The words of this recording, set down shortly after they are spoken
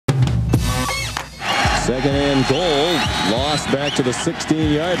Second and goal. Lost back to the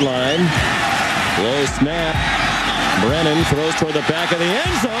 16-yard line. Low snap. Brennan throws toward the back of the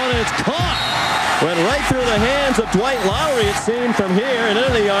end zone, and it's caught. Went right through the hands of Dwight Lowry, it seemed, from here, and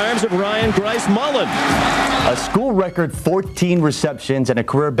into the arms of Ryan Grice-Mullen. A school record 14 receptions and a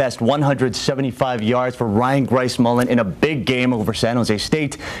career best 175 yards for Ryan Grice-Mullen in a big game over San Jose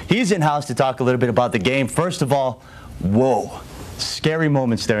State. He's in-house to talk a little bit about the game. First of all, whoa. Scary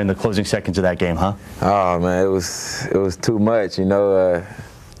moments there in the closing seconds of that game, huh? Oh, man, it was too much, you know.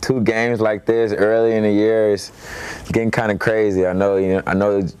 2 games like this early in the year is getting kind of crazy. I know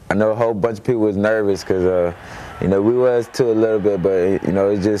a whole bunch of people was nervous because we was too a little bit, but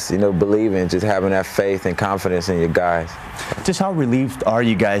it's just believing, just having that faith and confidence in your guys. Just how relieved are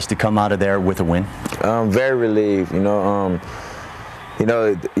you guys to come out of there with a win? Very relieved.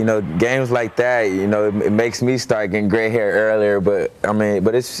 Games like that, it makes me start getting gray hair earlier. But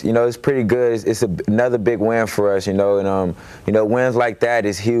it's, it's pretty good. It's another big win for us, and wins like that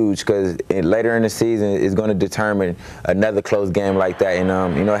is huge because later in the season is going to determine another close game like that.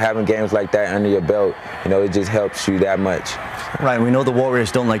 And having games like that under your belt, it just helps you that much. Right, we know the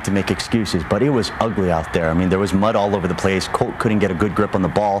Warriors don't like to make excuses, but it was ugly out there. I mean, there was mud all over the place. Colt couldn't get a good grip on the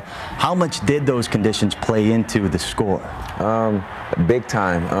ball. How much did those conditions play into the score? Big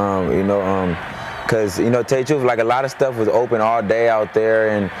time, because tell you the truth, like a lot of stuff was open all day out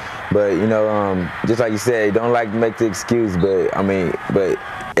there, but just like you said, don't like to make the excuse, but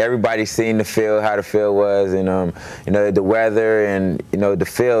everybody seen the field, how the field was, and the weather and the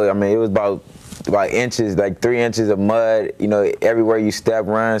field. I mean, it was about inches, like 3 inches of mud, everywhere you step,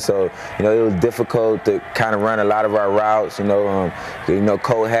 run. So, it was difficult to kind of run a lot of our routes.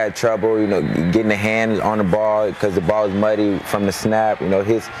 Cole had trouble, getting the hand on the ball because the ball was muddy from the snap.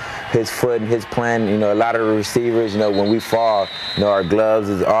 His foot and his plan, a lot of the receivers, when we fall, our gloves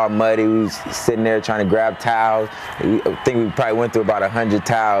is all muddy. We was sitting there trying to grab towels. I think we probably went through about 100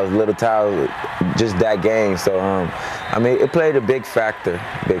 towels, little towels, just that game. So, it played a big factor,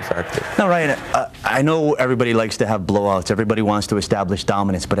 Now, Ryan, I know everybody likes to have blowouts. Everybody wants to establish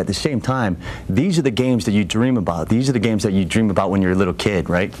dominance, but at the same time, these are the games that you dream about. These are the games that you dream about when you're a little kid,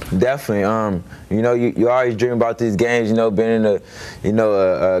 right? Definitely. You always dream about these games, being in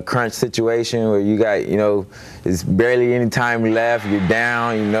a crunch situation where you got, it's barely any time left, you're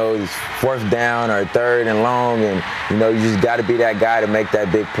down, it's 4th down or 3rd and long, and, you just got to be that guy to make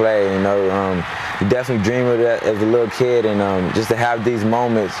that big play, you definitely dream of that as a little kid, and just to have these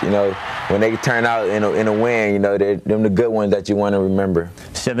moments, when they turn out in a win, they're the good ones that you want to remember.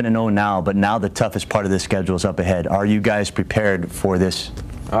 7-0 now, but now the toughest part of the schedule is up ahead. Are you guys prepared for this?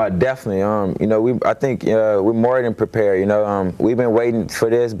 Definitely. I think we're more than prepared. We've been waiting for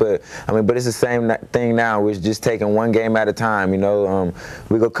this, but it's the same thing now. We're just taking one game at a time. We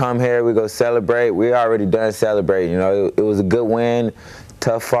go come here, we go celebrate. We already done celebrating. It was a good win.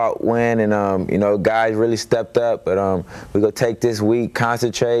 Tough fought win, and guys really stepped up. But we go take this week,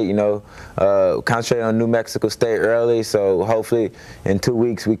 concentrate. Concentrate on New Mexico State early. So hopefully in 2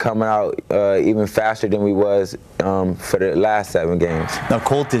 weeks we coming out even faster than we was for the last 7 games. Now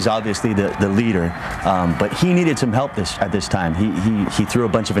Colt is obviously the leader, but he needed some help at this time. He threw a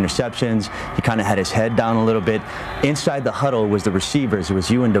bunch of interceptions. He kind of had his head down a little bit. Inside the huddle was the receivers. It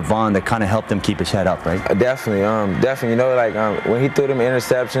was you and Devon that kind of helped him keep his head up, right? Definitely. When he threw them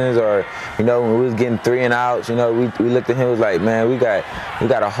interceptions, or when we was getting 3 and outs, we looked at him, was like, man, we got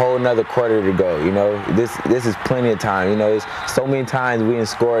a whole nother quarter to go. This is plenty of time. It's so many times we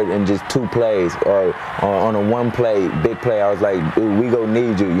scored in just 2 plays or on a 1 play, big play. I was like, dude, we gonna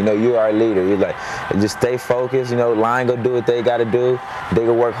need you. You're our leader. You're like, just stay focused. Line go do what they gotta do. They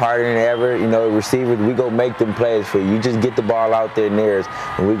go work harder than ever. Receivers, we go make them plays for you. You just get the ball out there near us,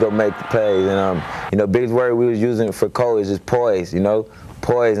 and we go make the plays. And biggest word we was using for Cole is just poise.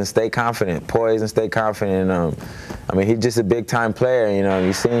 Poise and stay confident. Poise and stay confident. And he's just a big-time player.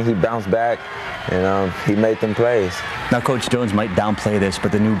 You seen he bounced back, and he made them plays. Now, Coach Jones might downplay this,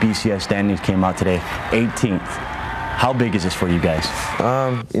 but the new BCS standings came out today, 18th. How big is this for you guys?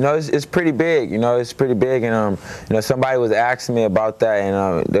 It's pretty big. It's pretty big, and somebody was asking me about that,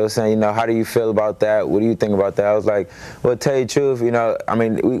 and they were saying, how do you feel about that? What do you think about that? I was like, well, tell you the truth,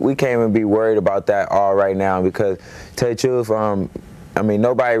 we can't even be worried about that all right now, because tell you the truth,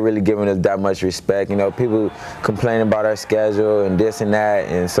 nobody really giving us that much respect. People complaining about our schedule and this and that,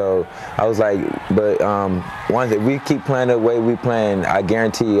 and so I was like, but once if we keep playing the way we playing, I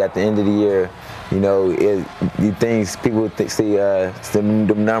guarantee you at the end of the year, people see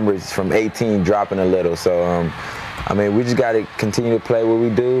the numbers from 18 dropping a little. So we just got to continue to play what we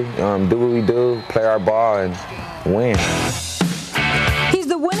do what we do, play our ball, and win. He's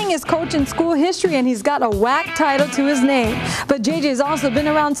the winningest winningest coach in school history, and he's got a WAC title to his name. But JJ's also been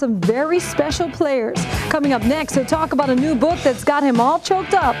around some very special players. Coming up next, he'll talk about a new book that's got him all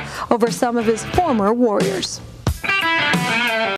choked up over some of his former Warriors.